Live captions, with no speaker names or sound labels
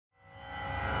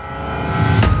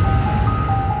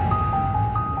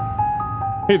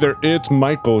Hey there, it's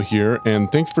Michael here, and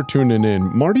thanks for tuning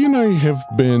in. Marty and I have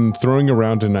been throwing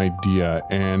around an idea,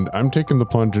 and I'm taking the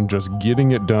plunge and just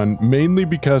getting it done, mainly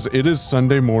because it is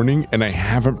Sunday morning and I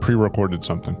haven't pre-recorded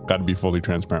something. Got to be fully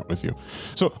transparent with you.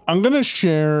 So I'm going to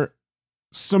share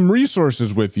some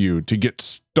resources with you to get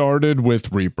started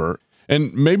with Reaper.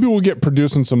 And maybe we'll get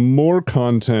producing some more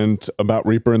content about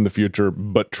Reaper in the future,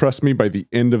 but trust me, by the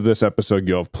end of this episode,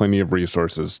 you'll have plenty of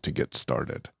resources to get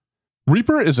started.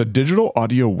 Reaper is a digital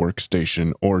audio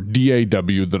workstation, or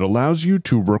DAW, that allows you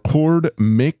to record,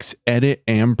 mix, edit,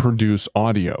 and produce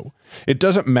audio. It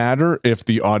doesn't matter if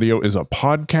the audio is a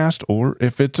podcast or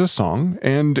if it's a song,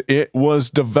 and it was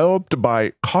developed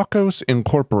by Kakos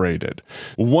Incorporated.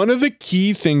 One of the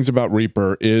key things about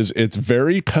Reaper is it's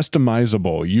very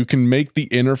customizable. You can make the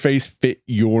interface fit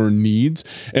your needs,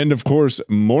 and of course,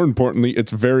 more importantly,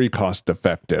 it's very cost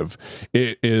effective.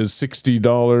 It is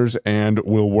 $60 and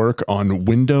will work on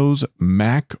Windows,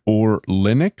 Mac, or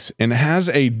Linux, and has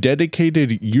a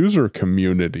dedicated user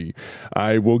community.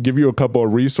 I will give you a couple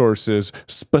of resources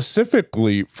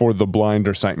specifically for the blind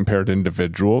or sight impaired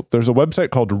individual. There's a website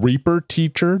called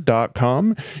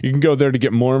reaperteacher.com. You can go there to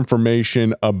get more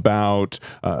information about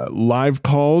live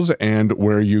calls and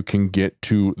where you can get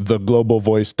to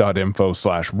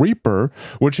theglobalvoice.info/Reaper,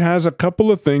 which has a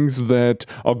couple of things that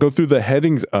I'll go through the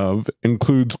headings of,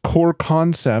 includes core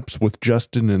concepts with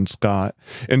Justin and Scott,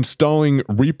 installing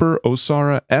Reaper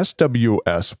Osara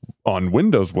SWS on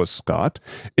Windows with Scott,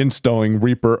 installing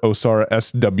Reaper Osara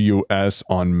SWS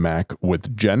on Mac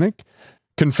with Jenik,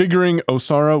 configuring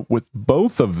Osara with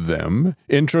both of them,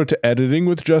 intro to editing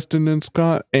with Justin and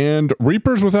Scott, and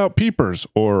Reapers without peepers,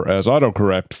 or as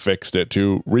autocorrect fixed it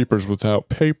to Reapers without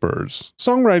papers,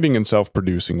 songwriting and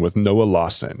self-producing with Noah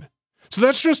Lawson. So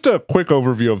that's just a quick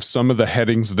overview of some of the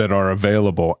headings that are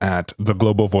available at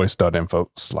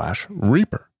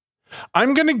theglobalvoice.info/Reaper.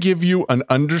 I'm going to give you an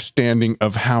understanding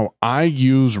of how I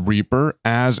use Reaper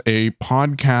as a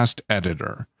podcast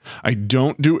editor. I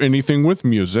don't do anything with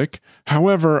music.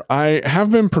 However, I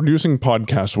have been producing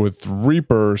podcasts with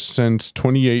Reaper since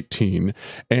 2018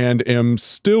 and am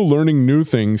still learning new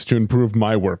things to improve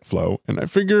my workflow. And I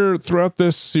figure throughout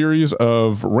this series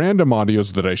of random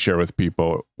audios that I share with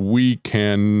people, we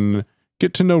can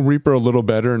get to know Reaper a little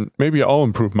better, and maybe I'll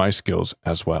improve my skills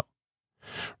as well.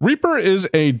 Reaper is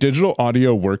a digital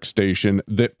audio workstation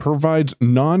that provides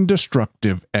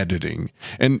non-destructive editing.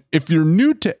 And if you're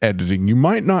new to editing, you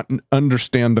might not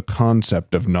understand the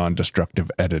concept of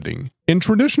non-destructive editing. In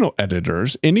traditional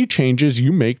editors, any changes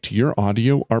you make to your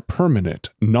audio are permanent.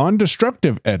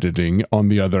 Non-destructive editing, on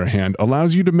the other hand,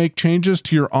 allows you to make changes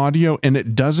to your audio and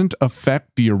it doesn't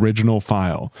affect the original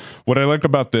file. What I like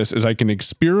about this is I can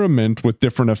experiment with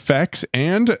different effects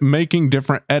and making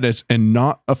different edits and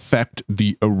not affect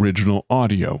the original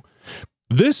audio.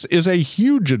 This is a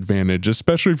huge advantage,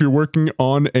 especially if you're working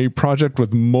on a project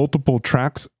with multiple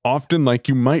tracks, often like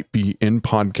you might be in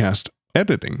podcast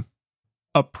editing.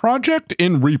 A project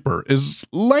in Reaper is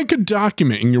like a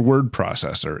document in your word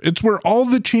processor. It's where all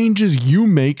the changes you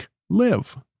make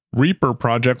live. Reaper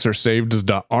projects are saved as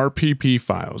 .rpp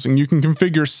files, and you can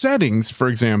configure settings, for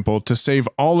example, to save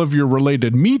all of your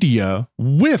related media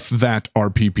with that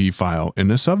RPP file in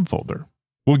a subfolder.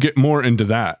 We'll get more into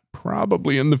that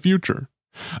probably in the future.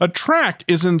 A track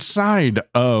is inside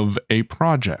of a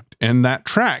project, and that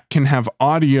track can have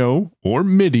audio or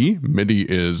MIDI. MIDI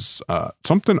is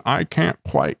something I can't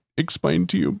quite explain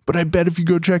to you, but I bet if you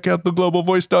go check out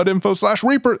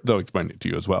theglobalvoice.info/Reaper, they'll explain it to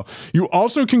you as well. You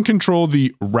also can control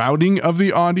the routing of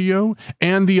the audio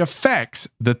and the effects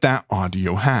that that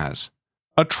audio has.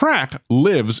 A track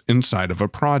lives inside of a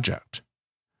project.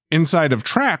 Inside of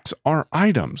tracks are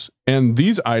items, and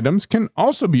these items can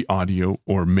also be audio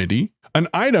or MIDI. An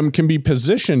item can be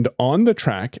positioned on the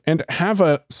track and have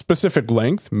a specific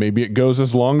length. Maybe it goes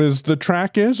as long as the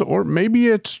track is, or maybe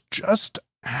it's just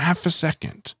half a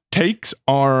second. Takes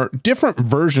are different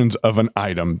versions of an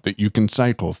item that you can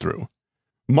cycle through.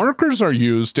 Markers are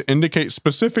used to indicate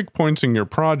specific points in your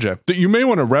project that you may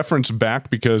want to reference back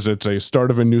because it's a start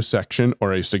of a new section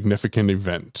or a significant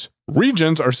event.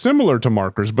 Regions are similar to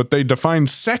markers, but they define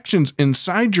sections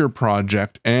inside your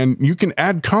project, and you can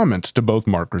add comments to both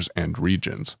markers and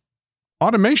regions.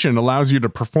 Automation allows you to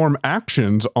perform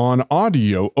actions on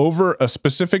audio over a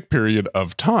specific period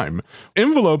of time.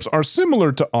 Envelopes are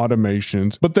similar to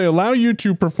automations, but they allow you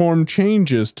to perform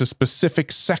changes to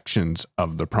specific sections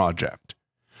of the project.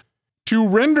 To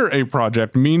render a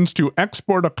project means to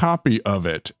export a copy of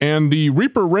it, and the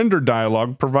Reaper render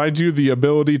dialog provides you the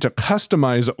ability to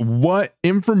customize what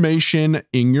information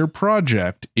in your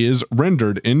project is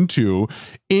rendered into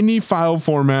any file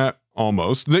format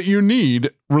almost, that you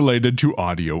need related to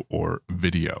audio or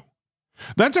video.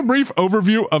 That's a brief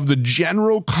overview of the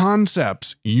general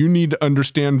concepts you need to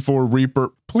understand for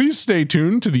Reaper. Please stay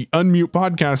tuned to the Unmute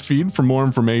podcast feed for more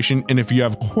information. And if you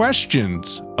have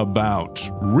questions about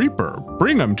Reaper,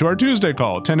 bring them to our Tuesday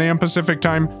call, 10 a.m. Pacific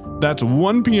time. That's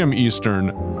 1 p.m.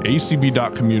 Eastern,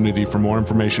 ACB.community for more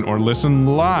information, or listen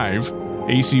live,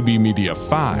 ACB Media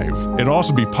 5. It'll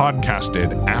also be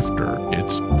podcasted after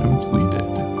it's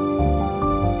completed.